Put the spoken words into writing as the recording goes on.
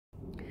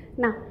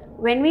Now,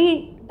 when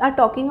we are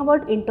talking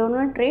about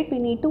internal trade, we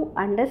need to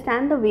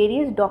understand the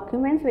various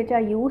documents which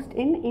are used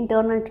in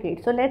internal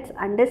trade. So, let's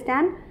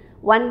understand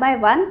one by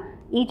one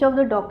each of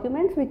the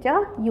documents which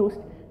are used.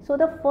 So,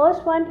 the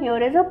first one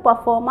here is a pro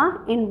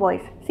forma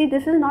invoice. See,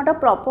 this is not a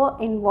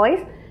proper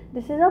invoice.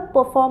 This is a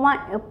pro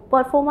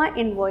forma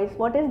invoice.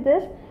 What is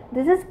this?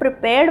 This is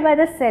prepared by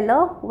the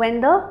seller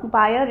when the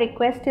buyer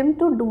requests him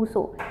to do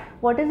so.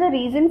 What is the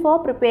reason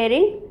for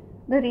preparing?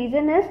 The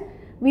reason is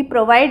we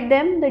provide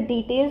them the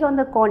details on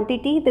the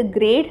quantity, the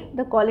grade,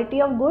 the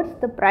quality of goods,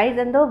 the price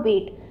and the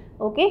weight.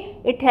 Okay,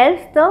 it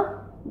helps the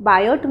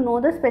buyer to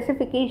know the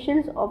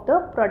specifications of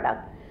the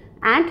product,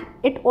 and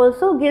it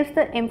also gives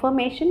the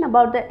information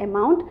about the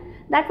amount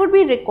that would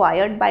be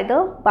required by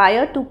the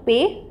buyer to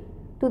pay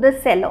to the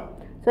seller.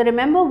 So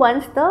remember,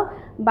 once the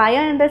buyer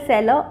and the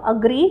seller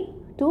agree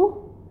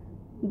to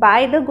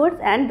buy the goods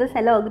and the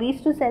seller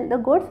agrees to sell the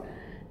goods,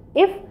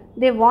 if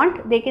they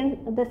want,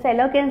 the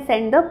seller can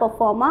send the pro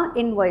forma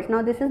invoice.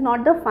 Now this is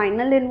not the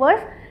final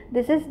invoice,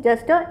 this is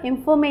just a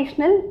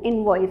informational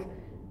invoice.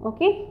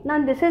 Okay,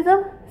 now this is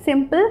a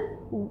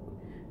simple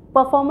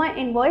pro forma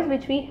invoice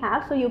which we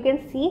have. So you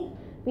can see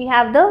we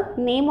have the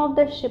name of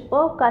the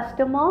shipper,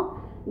 customer,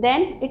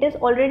 then it is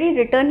already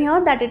written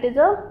here that it is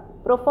a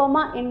pro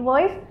forma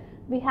invoice.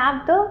 We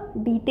have the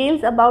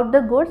details about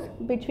the goods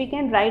which we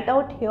can write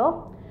out here.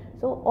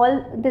 So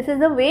all this is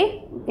the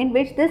way in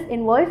which this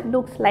invoice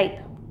looks like.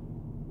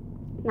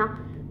 Now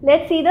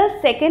let's see the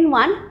second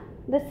one.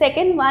 The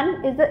second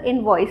one is the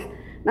invoice.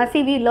 Now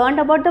see, we learned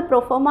about the pro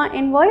forma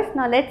invoice.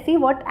 Now let's see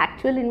what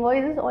actual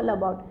invoice is all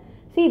about.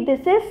 See,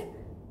 this is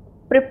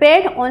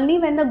prepared only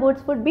when the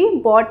goods would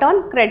be bought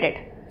on credit.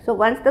 So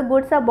once the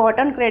goods are bought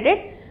on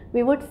credit,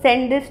 we would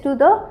send this to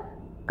the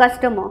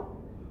customer,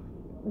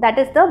 that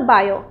is the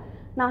buyer.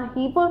 Now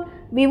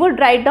we would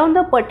write down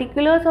the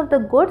particulars of the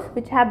goods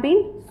which have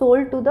been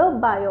sold to the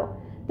buyer.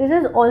 This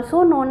is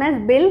also known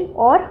as bill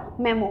or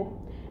memo,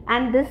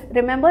 and this,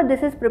 remember,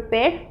 this is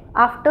prepared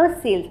after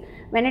sales.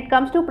 When it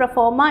comes to pro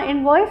forma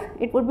invoice,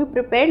 it would be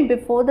prepared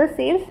before the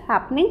sales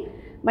happening,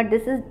 but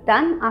this is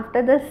done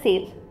after the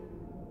sales.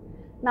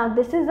 Now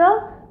this is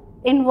a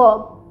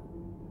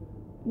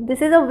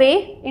this is a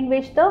way in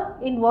which the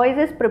invoice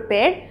is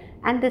prepared,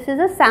 and this is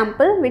a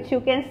sample which you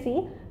can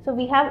see. So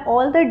we have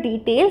all the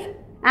details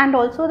and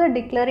also the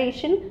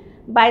declaration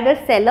by the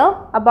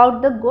seller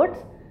about the goods.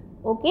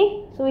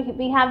 Okay, so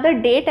we have the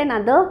date and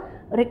other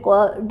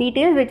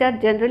details which are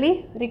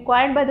generally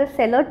required by the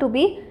seller to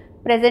be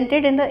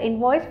presented in the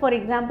invoice. For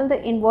example,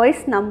 the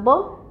invoice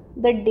number,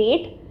 the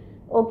date,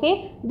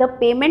 okay, the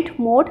payment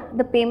mode,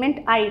 the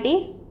payment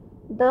ID,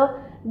 the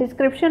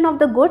description of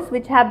the goods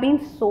which have been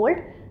sold,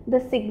 the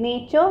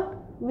signature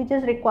which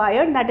is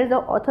required, that is the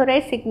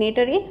authorized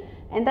signatory,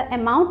 and the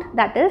amount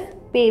that is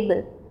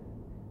payable.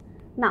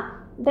 Now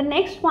the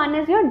next one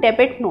is your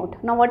debit note.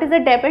 Now what is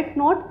a debit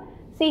note?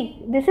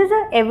 See, this is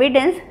a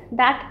evidence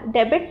that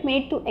debit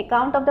made to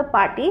account of the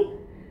party,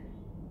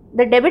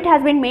 the debit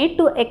has been made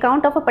to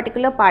account of a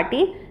particular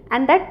party,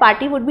 and that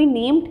party would be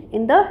named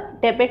in the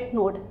debit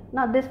note.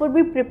 Now this would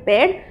be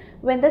prepared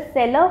when the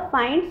seller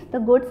finds the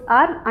goods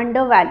are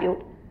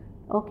undervalued.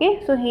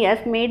 Okay, so he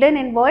has made an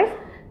invoice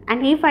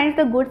and he finds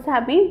the goods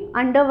have been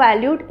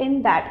undervalued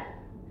in that.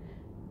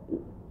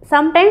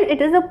 Sometimes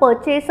it is a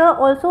purchaser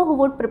also who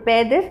would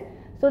prepare this.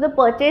 So the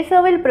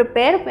purchaser will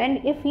prepare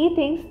when if he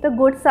thinks the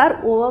goods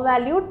are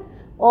overvalued,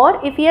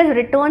 or if he has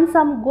returned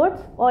some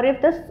goods, or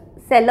if the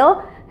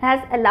seller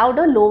has allowed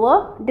a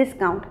lower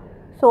discount.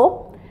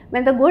 So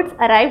when the goods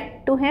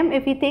arrive to him,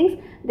 if he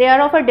thinks they are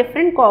of a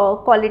different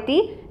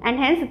quality and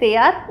hence they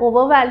are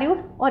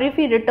overvalued, or if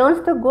he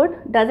returns the good,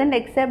 doesn't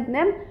accept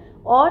them,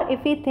 or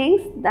if he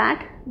thinks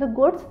that the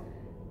goods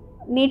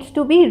needs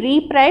to be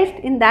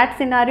repriced, in that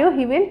scenario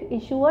he will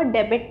issue a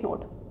debit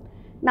note.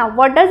 Now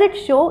what does it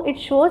show? It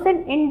shows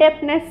an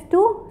indebtedness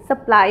to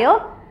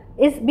supplier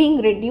is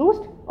being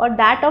reduced or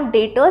that of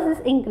debtors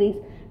is increased,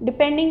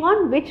 depending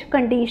on which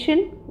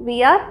condition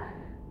we are,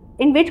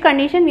 in which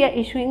condition we are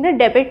issuing the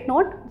debit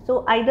note.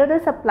 So either the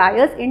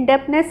supplier's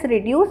indebtedness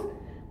reduce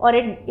or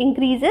it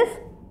increases.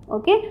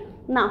 Okay.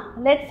 Now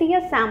let's see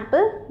a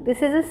sample.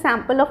 This is a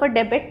sample of a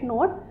debit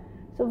note.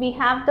 So we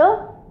have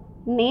the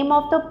name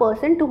of the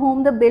person to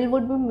whom the bill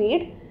would be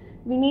made.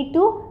 We need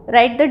to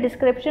write the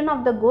description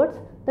of the goods,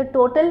 the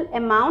total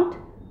amount,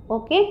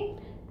 okay,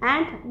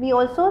 and we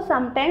also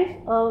sometimes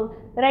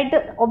write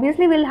the,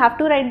 obviously we will have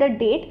to write the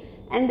date,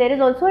 and there is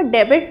also a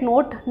debit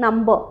note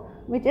number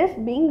which is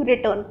being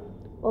written.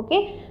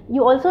 Okay,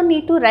 you also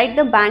need to write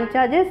the bank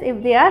charges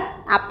if they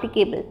are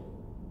applicable.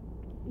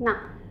 Now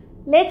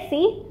let's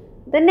see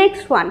the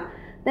next one.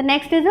 The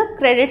next is a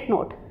credit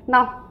note.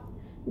 Now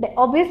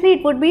obviously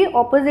it would be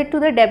opposite to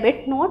the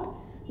debit note.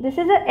 This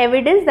is a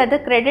evidence that the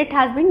credit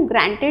has been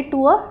granted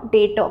to a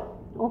debtor.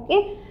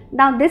 Okay,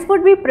 now this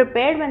would be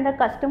prepared when the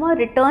customer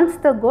returns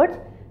the goods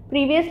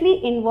previously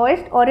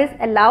invoiced or is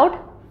allowed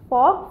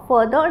for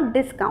further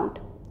discount.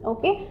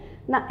 Okay,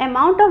 now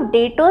amount of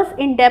debtors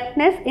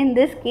indebtedness in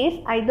this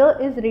case either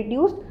is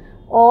reduced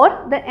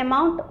or the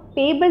amount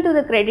payable to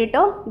the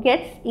creditor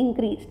gets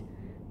increased.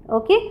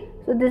 Okay,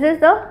 so this is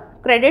the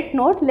credit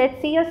note.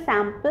 Let's see a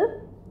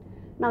sample.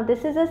 Now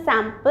this is a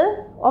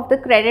sample of the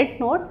credit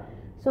note.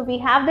 So we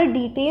have the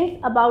details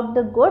about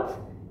the goods,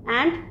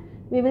 and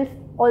we will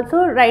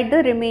also write the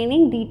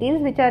remaining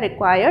details which are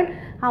required.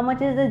 How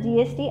much is the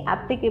GST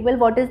applicable,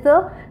 what is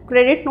the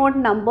credit note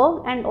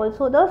number, and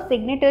also the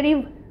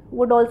signatory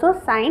would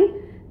also sign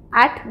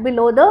at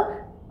below the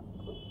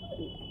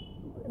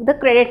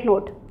credit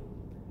note.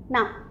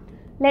 Now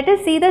let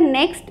us see the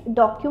next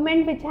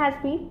document which has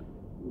been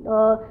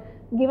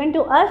given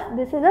to us.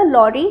 This is a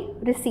lorry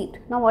receipt.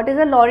 Now what is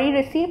a lorry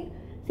receipt?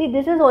 See,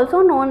 this is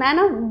also known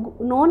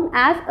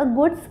as a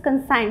goods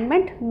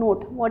consignment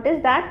note. What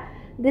is that?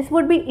 This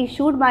would be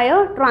issued by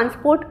a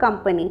transport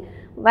company.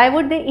 Why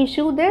would they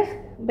issue this?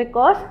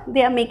 Because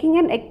they are making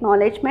an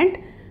acknowledgement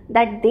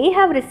that they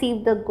have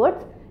received the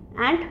goods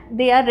and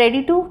they are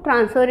ready to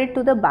transfer it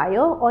to the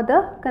buyer or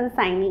the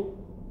consignee.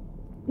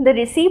 The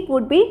receipt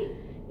would be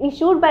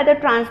issued by the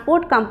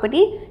transport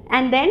company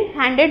and then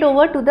handed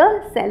over to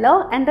the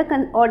seller and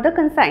the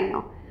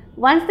consignor.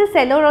 Once the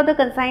seller or the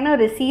consignor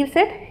receives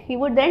it, he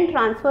would then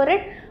transfer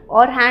it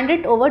or hand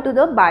it over to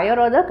the buyer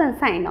or the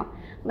consignor.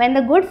 When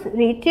the goods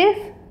reaches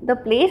the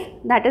place,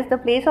 that is the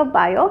place of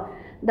buyer,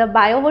 the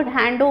buyer would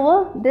hand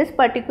over this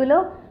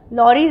particular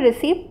lorry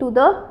receipt to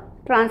the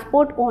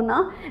transport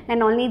owner,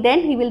 and only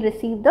then he will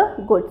receive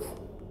the goods.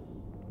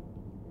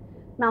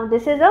 Now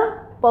this is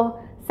a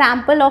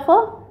sample of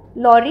a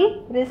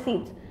lorry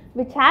receipt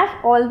which has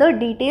all the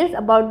details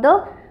about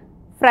the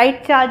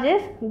freight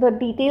charges, the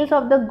details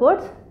of the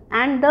goods,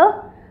 and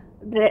the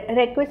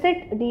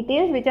requisite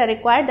details which are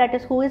required, that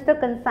is who is the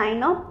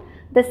consignor,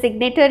 the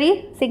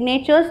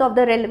signatures of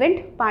the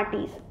relevant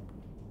parties.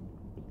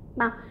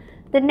 Now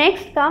the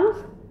next comes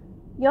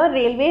your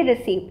railway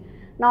receipt.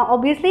 Now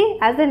obviously,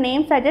 as the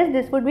name suggests,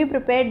 this would be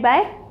prepared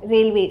by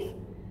railways.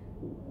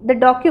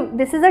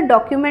 This is a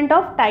document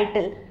of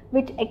title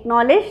which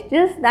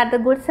acknowledges that the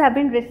goods have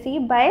been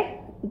received by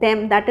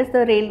them, that is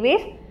the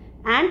railways,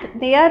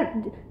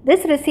 and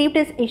this receipt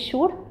is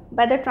issued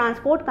by the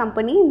transport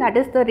company, that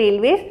is the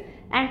railways,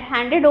 and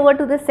handed over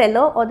to the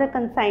seller or the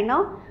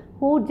consignor,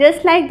 who,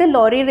 just like the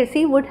lorry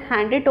receipt, would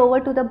hand it over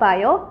to the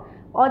buyer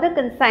or the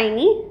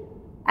consignee,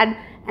 and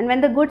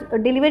when the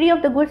delivery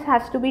of the goods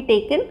has to be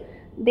taken,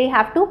 they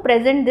have to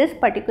present this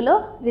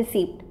particular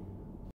receipt.